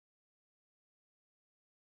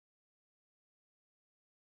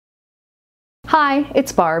Hi,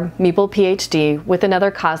 it's Barb, Meeple PhD, with another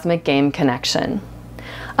Cosmic Game connection.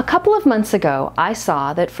 A couple of months ago, I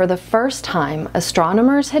saw that for the first time,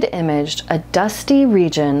 astronomers had imaged a dusty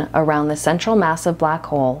region around the central massive black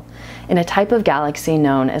hole in a type of galaxy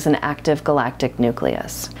known as an active galactic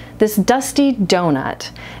nucleus. This dusty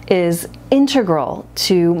donut is integral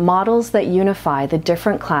to models that unify the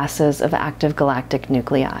different classes of active galactic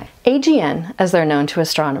nuclei. AGN, as they're known to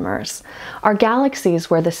astronomers, are galaxies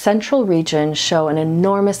where the central regions show an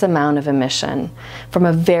enormous amount of emission from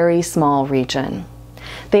a very small region.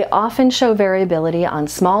 They often show variability on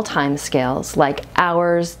small time scales like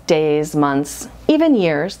hours, days, months, even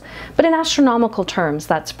years, but in astronomical terms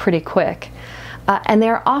that's pretty quick. And they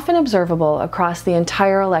are often observable across the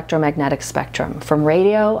entire electromagnetic spectrum, from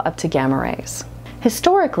radio up to gamma rays.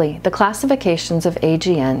 Historically, the classifications of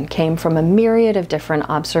AGN came from a myriad of different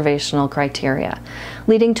observational criteria,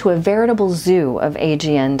 leading to a veritable zoo of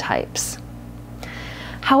AGN types.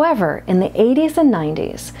 However, in the 80s and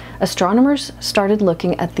 90s, astronomers started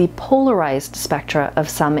looking at the polarized spectra of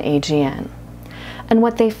some AGN. And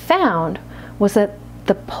what they found was that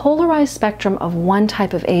the polarized spectrum of one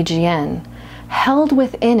type of AGN held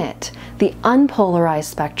within it the unpolarized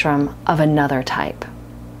spectrum of another type.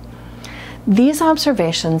 These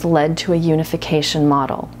observations led to a unification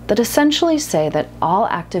model that essentially say that all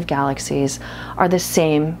active galaxies are the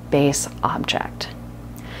same base object.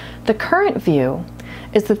 The current view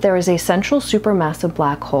is that there is a central supermassive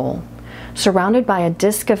black hole surrounded by a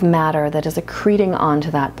disk of matter that is accreting onto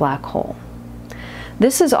that black hole.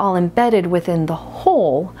 This is all embedded within the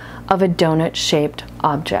whole of a donut-shaped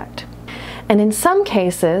object. And in some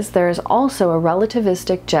cases, there is also a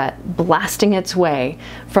relativistic jet blasting its way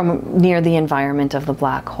from near the environment of the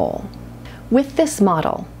black hole. With this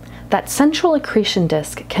model, that central accretion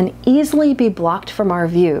disk can easily be blocked from our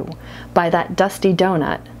view by that dusty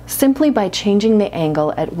donut simply by changing the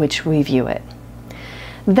angle at which we view it.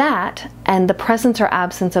 That, and the presence or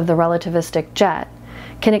absence of the relativistic jet,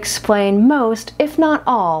 can explain most, if not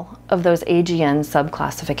all, of those AGN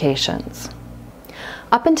subclassifications.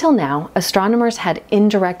 Up until now, astronomers had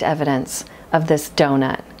indirect evidence of this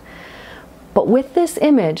donut. But with this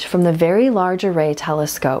image from the Very Large Array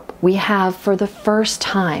Telescope, we have, for the first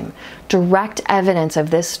time, direct evidence of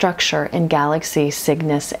this structure in galaxy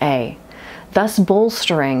Cygnus A, thus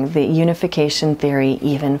bolstering the unification theory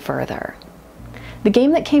even further. The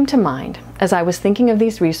game that came to mind as I was thinking of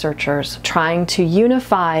these researchers trying to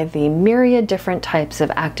unify the myriad different types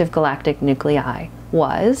of active galactic nuclei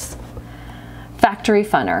was Factory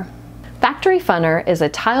Funner. Factory Funner is a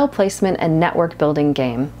tile placement and network building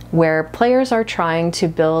game where players are trying to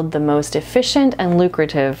build the most efficient and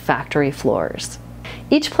lucrative factory floors.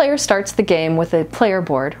 Each player starts the game with a player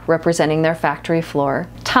board representing their factory floor,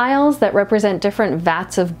 tiles that represent different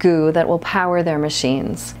vats of goo that will power their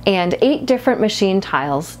machines, and 8 different machine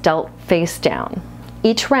tiles dealt face down.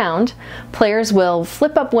 Each round, players will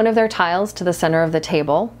flip up one of their tiles to the center of the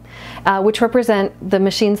table, which represent the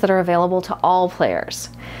machines that are available to all players.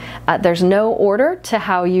 There's no order to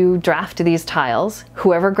how you draft these tiles.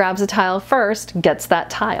 Whoever grabs a tile first gets that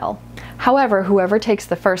tile. However, whoever takes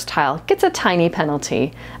the first tile gets a tiny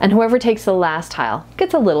penalty, and whoever takes the last tile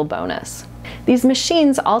gets a little bonus. These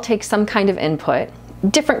machines all take some kind of input,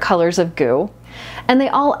 different colors of goo, and they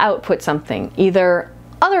all output something, either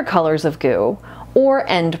other colors of goo or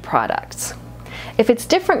end products. If it's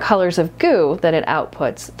different colors of goo that it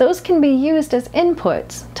outputs, those can be used as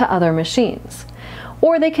inputs to other machines,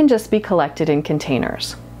 or they can just be collected in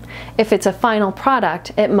containers. If it's a final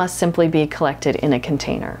product, it must simply be collected in a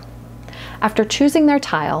container. After choosing their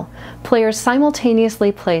tile, players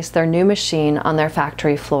simultaneously place their new machine on their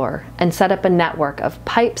factory floor and set up a network of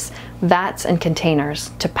pipes, vats, and containers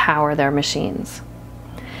to power their machines.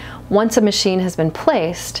 Once a machine has been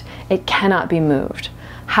placed, it cannot be moved.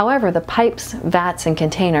 However, the pipes, vats, and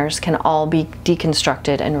containers can all be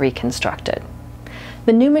deconstructed and reconstructed.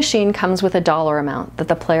 The new machine comes with a dollar amount that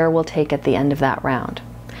the player will take at the end of that round.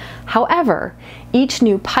 However, each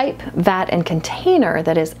new pipe, vat, and container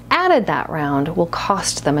that is added that round will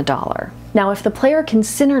cost them $1. Now, if the player can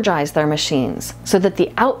synergize their machines so that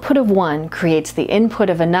the output of one creates the input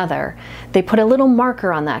of another, they put a little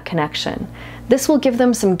marker on that connection. This will give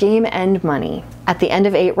them some game end money. At the end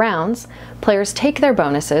of 8 rounds, players take their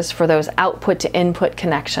bonuses for those output to input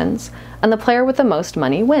connections, and the player with the most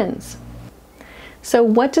money wins. So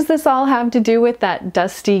what does this all have to do with that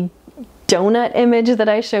dusty donut image that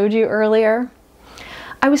I showed you earlier?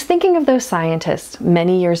 I was thinking of those scientists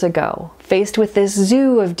many years ago, faced with this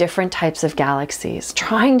zoo of different types of galaxies,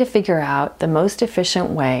 trying to figure out the most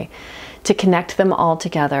efficient way to connect them all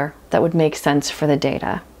together that would make sense for the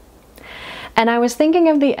data. And I was thinking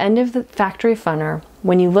of the end of the factory funner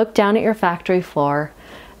when you look down at your factory floor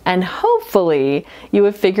and hopefully you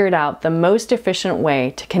have figured out the most efficient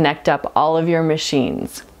way to connect up all of your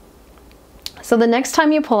machines. So the next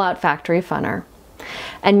time you pull out factory funner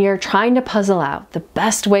and you're trying to puzzle out the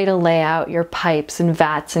best way to lay out your pipes and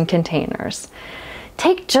vats and containers,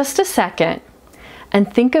 take just a second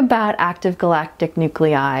and think about active galactic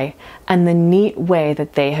nuclei and the neat way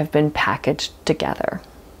that they have been packaged together.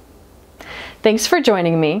 Thanks for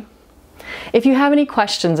joining me. If you have any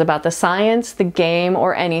questions about the science, the game,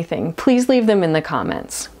 or anything, please leave them in the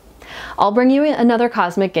comments. I'll bring you another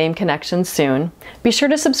Cosmic Game Connection soon. Be sure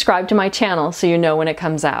to subscribe to my channel so you know when it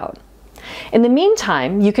comes out. In the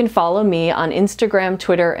meantime, you can follow me on Instagram,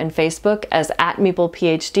 Twitter, and Facebook as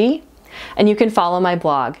 @MeeplePhD, and you can follow my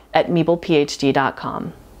blog at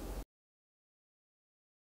meeplephd.com.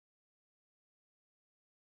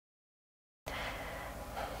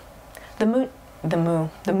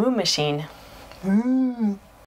 The moon machine.